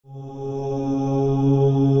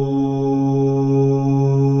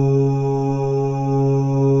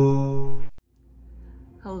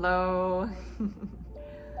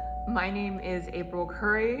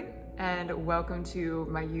Curry, and welcome to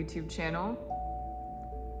my YouTube channel.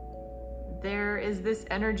 There is this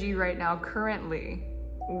energy right now currently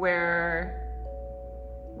where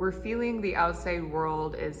we're feeling the outside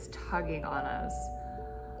world is tugging on us.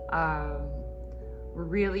 We're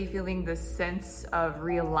really feeling this sense of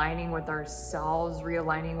realigning with ourselves,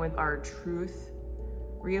 realigning with our truth,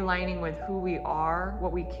 realigning with who we are,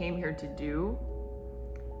 what we came here to do.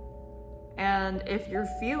 And if you're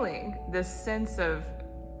feeling this sense of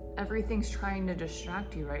everything's trying to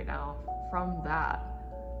distract you right now from that,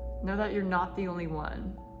 know that you're not the only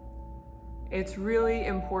one. It's really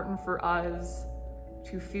important for us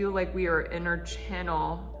to feel like we are in our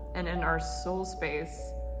channel and in our soul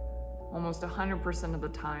space almost 100% of the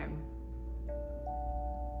time.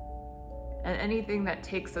 And anything that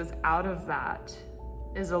takes us out of that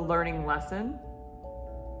is a learning lesson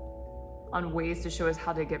on ways to show us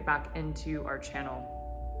how to get back into our channel.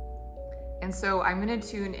 And so I'm going to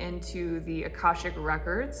tune into the Akashic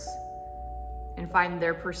records and find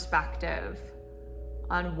their perspective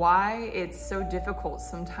on why it's so difficult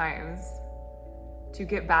sometimes to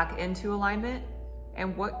get back into alignment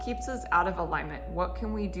and what keeps us out of alignment. What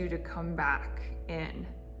can we do to come back in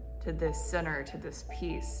to this center, to this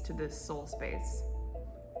peace, to this soul space?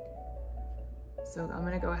 So I'm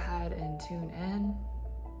going to go ahead and tune in.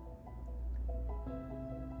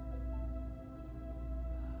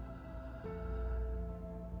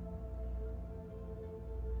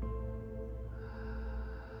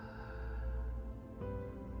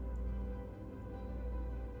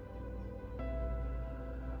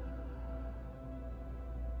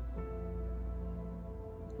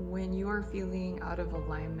 When you are feeling out of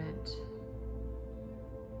alignment,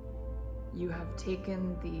 you have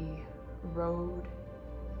taken the road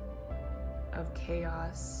of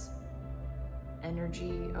chaos,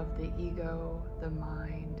 energy of the ego, the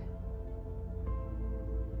mind,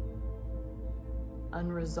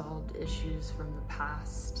 unresolved issues from the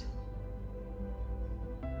past.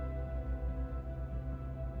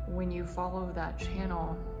 When you follow that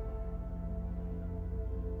channel,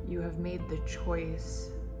 you have made the choice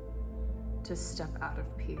to step out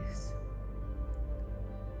of peace.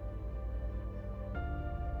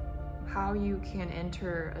 How you can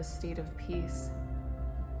enter a state of peace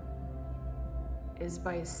is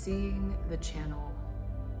by seeing the channel,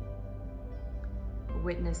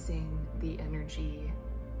 witnessing the energy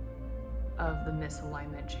of the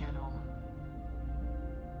misalignment channel.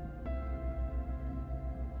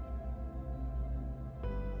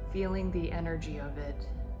 Feeling the energy of it,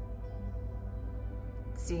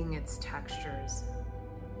 seeing its textures,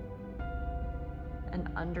 and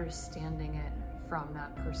understanding it from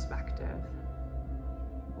that perspective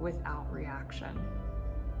without reaction.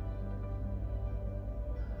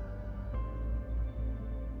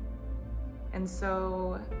 And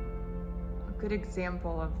so, a good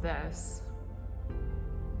example of this,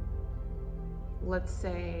 let's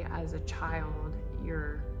say as a child,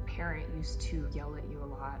 your parent used to yell at you a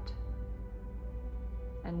lot.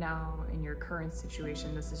 And now in your current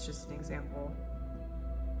situation, this is just an example,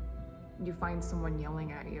 you find someone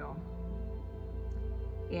yelling at you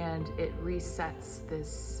and it resets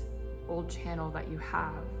this old channel that you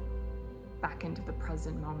have back into the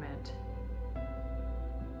present moment.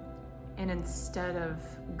 And instead of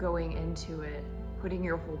going into it, putting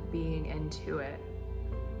your whole being into it,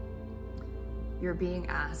 you're being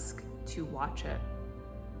asked to watch it.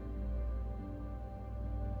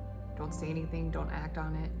 Don't say anything, don't act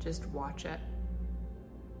on it, just watch it.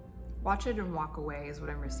 Watch it and walk away is what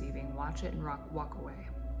I'm receiving. Watch it and walk away.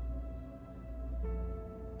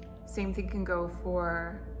 Same thing can go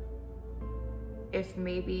for if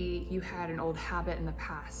maybe you had an old habit in the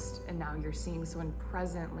past and now you're seeing someone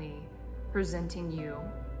presently presenting you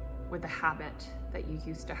with a habit that you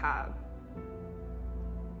used to have.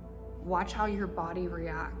 Watch how your body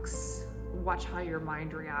reacts. Watch how your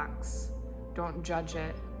mind reacts. Don't judge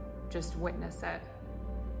it. Just witness it.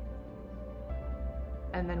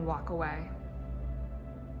 And then walk away.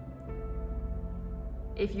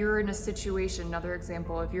 If you're in a situation, another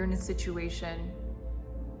example, if you're in a situation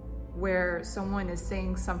where someone is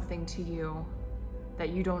saying something to you that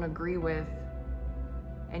you don't agree with,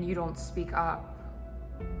 and you don't speak up,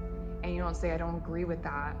 and you don't say, I don't agree with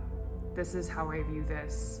that, this is how I view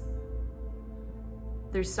this.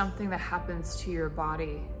 There's something that happens to your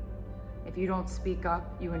body. If you don't speak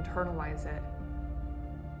up, you internalize it,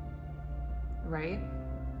 right?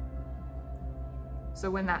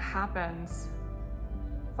 So when that happens,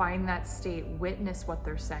 find that state, witness what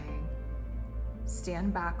they're saying,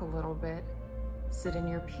 stand back a little bit, sit in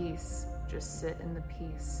your peace, just sit in the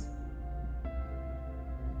peace.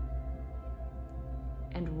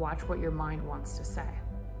 and watch what your mind wants to say.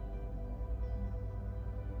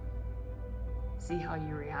 See how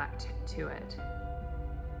you react to it.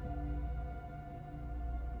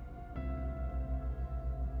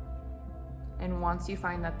 And once you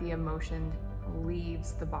find that the emotion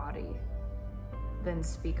leaves the body, then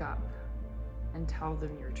speak up and tell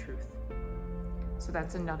them your truth. So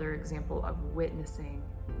that's another example of witnessing,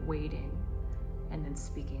 waiting, and then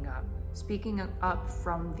speaking up. Speaking up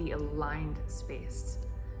from the aligned space,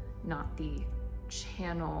 not the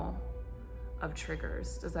channel of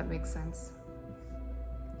triggers. Does that make sense?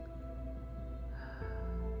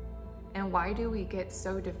 And why do we get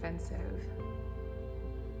so defensive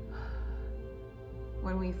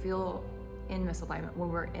when we feel in misalignment, when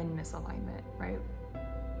we're in misalignment, right?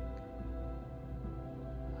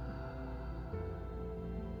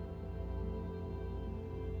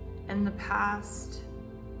 In the past,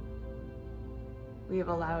 we have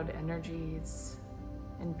allowed energies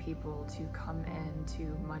and people to come in to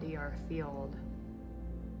muddy our field.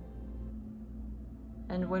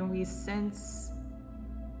 And when we sense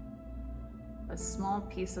a small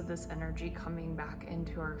piece of this energy coming back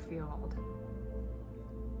into our field,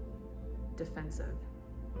 defensive,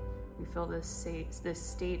 we feel this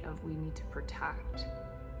state of we need to protect.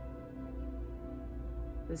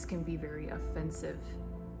 This can be very offensive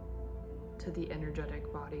to the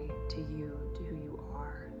energetic body, to you, to who you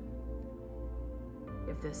are.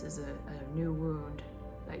 If this is a new wound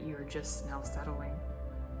that you're just now settling.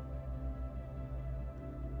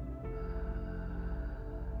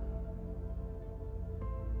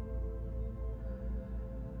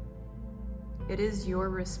 It is your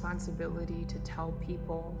responsibility to tell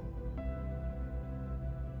people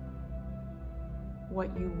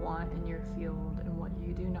what you want in your field and what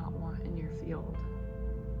you do not want in your field.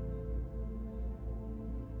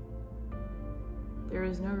 There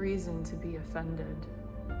is no reason to be offended.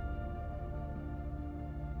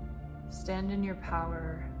 Stand in your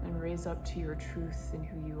power and raise up to your truth in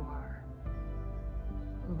who you are.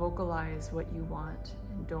 Vocalize what you want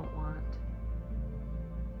and don't want.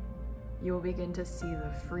 You will begin to see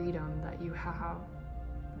the freedom that you have,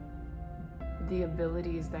 the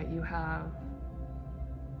abilities that you have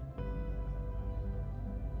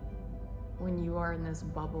when you are in this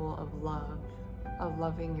bubble of love, of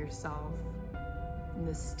loving yourself, in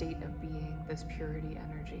this state of being, this purity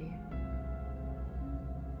energy.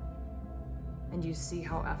 And you see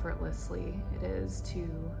how effortlessly it is to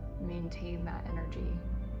maintain that energy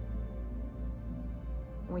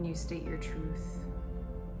when you state your truth,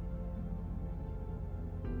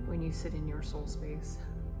 when you sit in your soul space.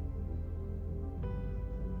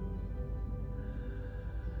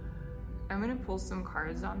 I'm gonna pull some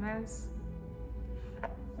cards on this.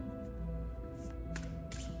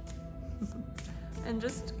 And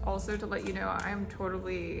just also to let you know, I'm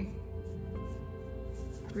totally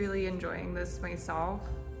really enjoying this myself.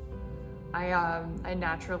 I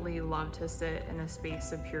naturally love to sit in a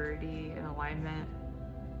space of purity and alignment,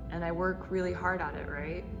 and I work really hard at it,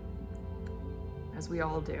 right? As we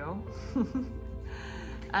all do.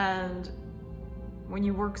 And when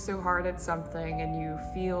you work so hard at something and you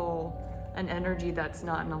feel an energy that's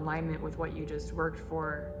not in alignment with what you just worked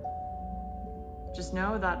for, just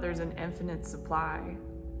know that there's an infinite supply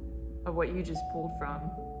of what you just pulled from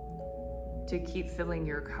to keep filling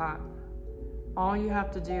your cup. All you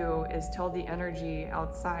have to do is tell the energy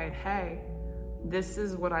outside, hey, this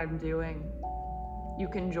is what I'm doing. You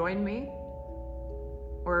can join me,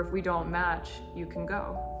 or if we don't match, you can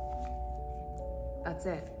go. That's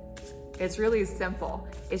it. It's really simple.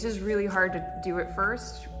 It's just really hard to do it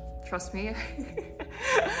first. Trust me.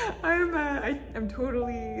 I'm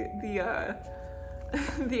totally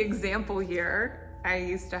the example here. I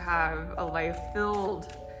used to have a life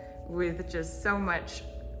filled with just so much.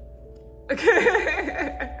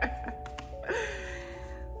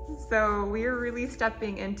 So we are really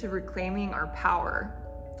stepping into reclaiming our power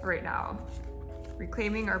right now.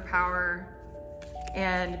 Reclaiming our power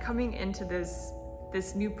and coming into this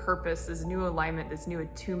new purpose, this new alignment, this new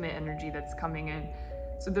attunement energy that's coming in.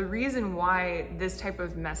 So the reason why this type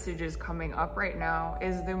of message is coming up right now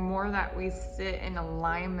is the more that we sit in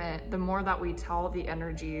alignment, the more that we tell the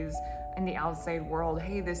energies in the outside world,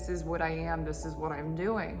 hey, this is what I am, this is what I'm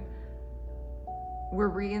doing. We're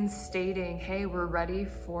reinstating, hey, we're ready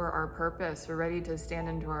for our purpose. We're ready to stand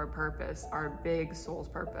into our purpose, our big soul's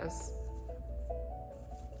purpose.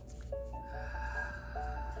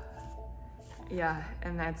 Yeah,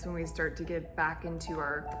 and that's when we start to get back into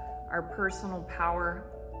our personal power.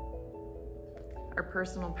 Our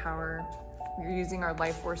personal power. We're using our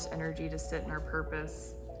life force energy to sit in our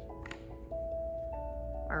purpose.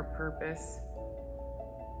 Our purpose.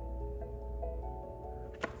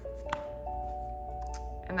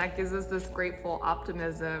 And that gives us this grateful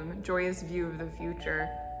optimism, joyous view of the future.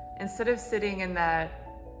 Instead of sitting in that,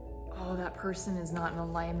 oh, that person is not in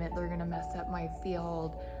alignment, they're gonna mess up my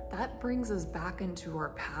field. That brings us back into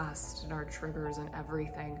our past and our triggers and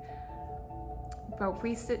everything. But if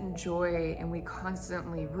we sit in joy and we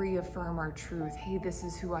constantly reaffirm our truth, hey, this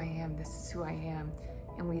is who I am, this is who I am,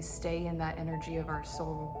 and we stay in that energy of our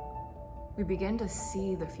soul, we begin to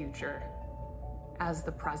see the future as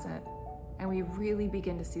the present, and we really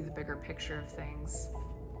begin to see the bigger picture of things.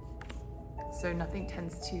 So nothing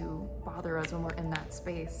tends to bother us when we're in that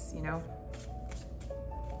space, you know?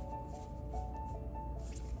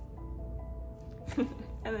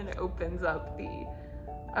 And then it opens up the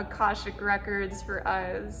Akashic records for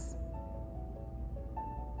us.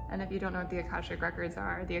 And if you don't know what the Akashic records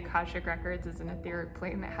are, the Akashic records is an etheric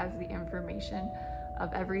plane that has the information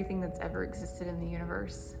of everything that's ever existed in the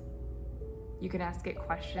universe. You can ask it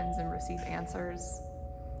questions and receive answers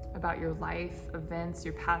about your life, events,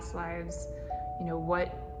 your past lives, you know,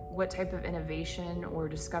 what type of innovation or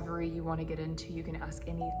discovery you want to get into. You can ask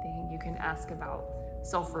anything. You can ask about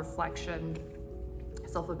self-reflection,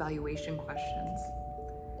 self-evaluation questions.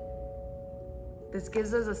 This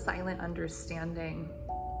gives us a silent understanding.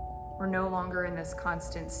 We're no longer in this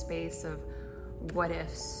constant space of what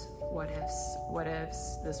ifs,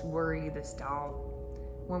 this worry, this doubt.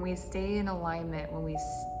 When we stay in alignment,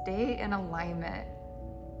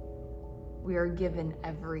 we are given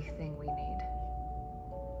everything we need.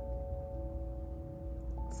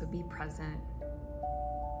 So be present.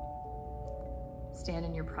 Stand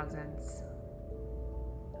in your presence.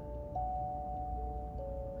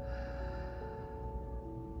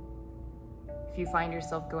 If you find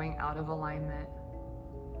yourself going out of alignment,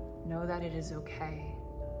 know that it is okay.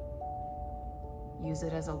 Use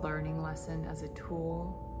it as a learning lesson, as a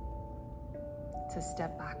tool to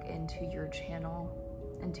step back into your channel,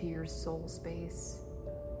 into your soul space,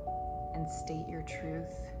 and state your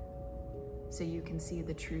truth so you can see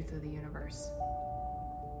the truth of the universe.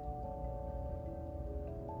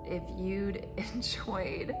 If you'd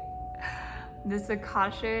enjoyed this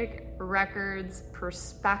Akashic Records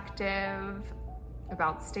perspective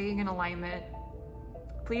about staying in alignment,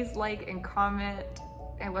 please like and comment.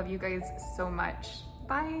 I love you guys so much.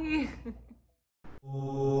 Bye.